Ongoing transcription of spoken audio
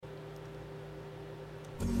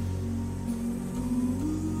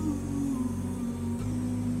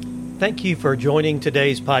Thank you for joining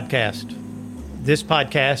today's podcast. This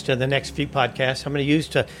podcast and the next few podcasts I'm going to use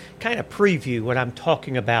to kind of preview what I'm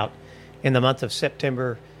talking about in the month of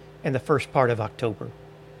September and the first part of October.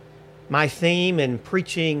 My theme in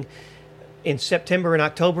preaching in September and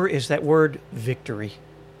October is that word victory.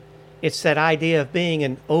 It's that idea of being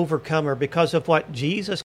an overcomer because of what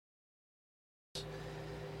Jesus.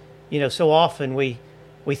 So often we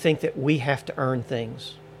think that we have to earn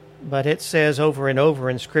things. But it says over and over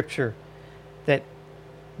in Scripture that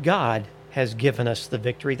God has given us the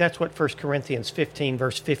victory. That's what 1 Corinthians 15,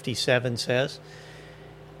 verse 57 says.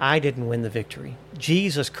 I didn't win the victory.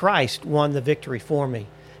 Jesus Christ won the victory for me.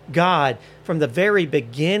 God, from the very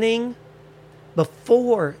beginning,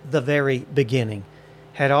 before the very beginning,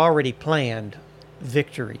 had already planned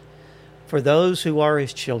victory for those who are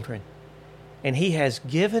His children. And He has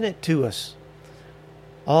given it to us.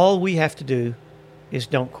 All we have to do is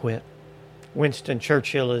don't quit. Winston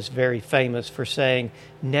Churchill is very famous for saying,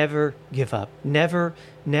 never give up. Never,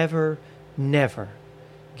 never, never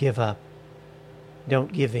give up.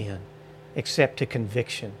 Don't give in, except to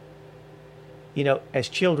conviction. As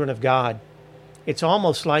children of God, it's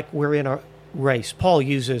almost like we're in a race. Paul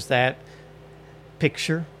uses that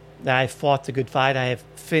picture, that I have fought the good fight, I have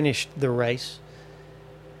finished the race.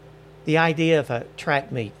 The idea of a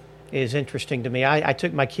track meet is interesting to me. I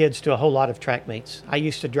took my kids to a whole lot of track meets. I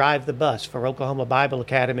used to drive the bus for Oklahoma Bible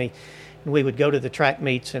Academy, and we would go to the track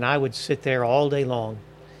meets, and I would sit there all day long.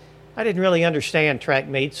 I didn't really understand track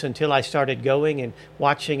meets until I started going and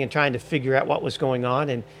watching and trying to figure out what was going on.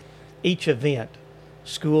 And each event,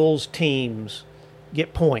 schools, teams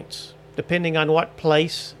get points, depending on what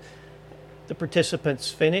place the participants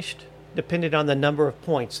finished, depended on the number of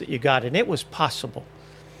points that you got. And it was possible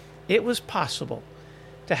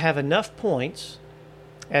to have enough points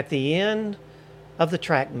at the end of the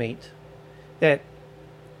track meet that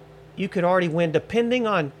you could already win, depending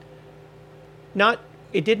on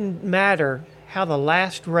it didn't matter how the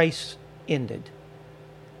last race ended.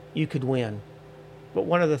 You could win. But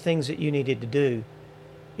one of the things that you needed to do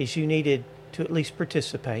is you needed to at least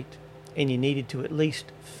participate, and you needed to at least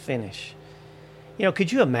finish.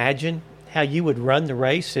 Could you imagine how you would run the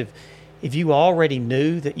race if you already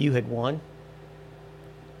knew that you had won?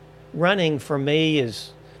 Running for me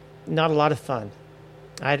is not a lot of fun.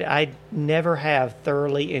 I never have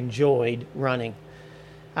thoroughly enjoyed running.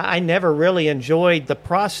 I never really enjoyed the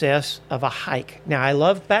process of a hike. Now, I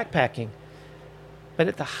love backpacking, but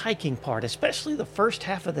at the hiking part, especially the first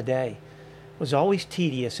half of the day, was always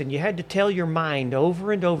tedious, and you had to tell your mind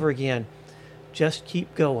over and over again, just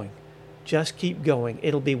keep going. Just keep going.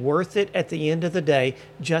 It'll be worth it at the end of the day.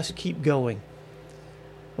 Just keep going.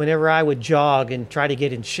 Whenever I would jog and try to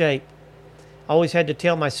get in shape, I always had to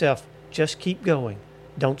tell myself, just keep going.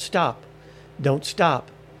 Don't stop. Don't stop.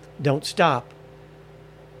 Don't stop.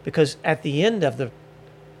 Because at the end of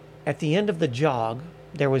the jog,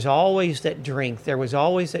 there was always that drink. There was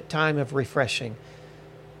always that time of refreshing.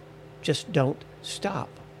 Just don't stop.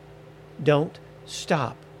 Don't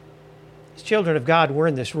stop. As children of God, we're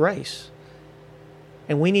in this race.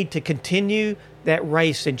 And we need to continue that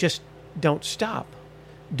race and just don't stop.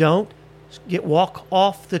 Don't walk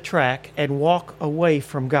off the track and walk away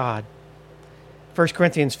from God. 1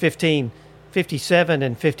 Corinthians 15, 57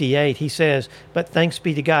 and 58, he says, but thanks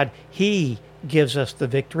be to God, He gives us the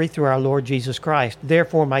victory through our Lord Jesus Christ.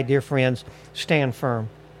 Therefore, my dear friends, stand firm.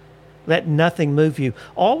 Let nothing move you.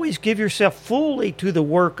 Always give yourself fully to the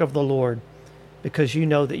work of the Lord, because you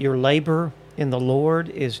know that your labor in the Lord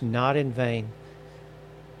is not in vain.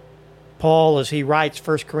 Paul, as he writes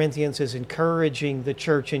 1 Corinthians, is encouraging the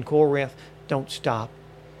church in Corinth, don't stop.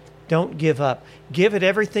 Don't give up. Give it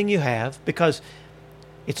everything you have, because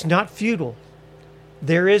it's not futile.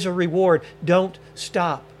 There is a reward. Don't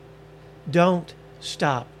stop. Don't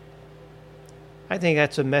stop. I think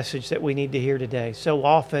that's a message that we need to hear today. So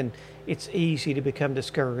often, it's easy to become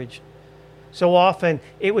discouraged. So often,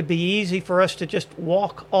 it would be easy for us to just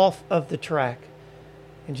walk off of the track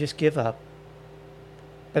and just give up.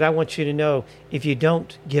 But I want you to know, if you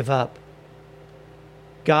don't give up,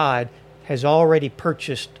 God has already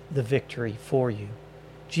purchased the victory for you.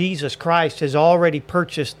 Jesus Christ has already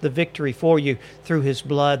purchased the victory for you through His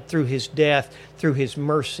blood, through His death, through His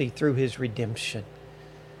mercy, through His redemption.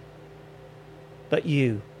 But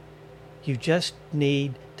you just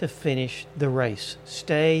need to finish the race.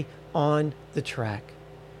 Stay on the track.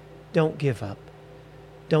 Don't give up.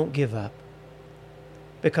 Don't give up.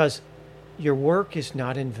 Because your work is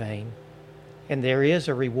not in vain, and there is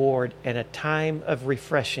a reward and a time of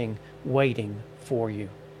refreshing waiting for you.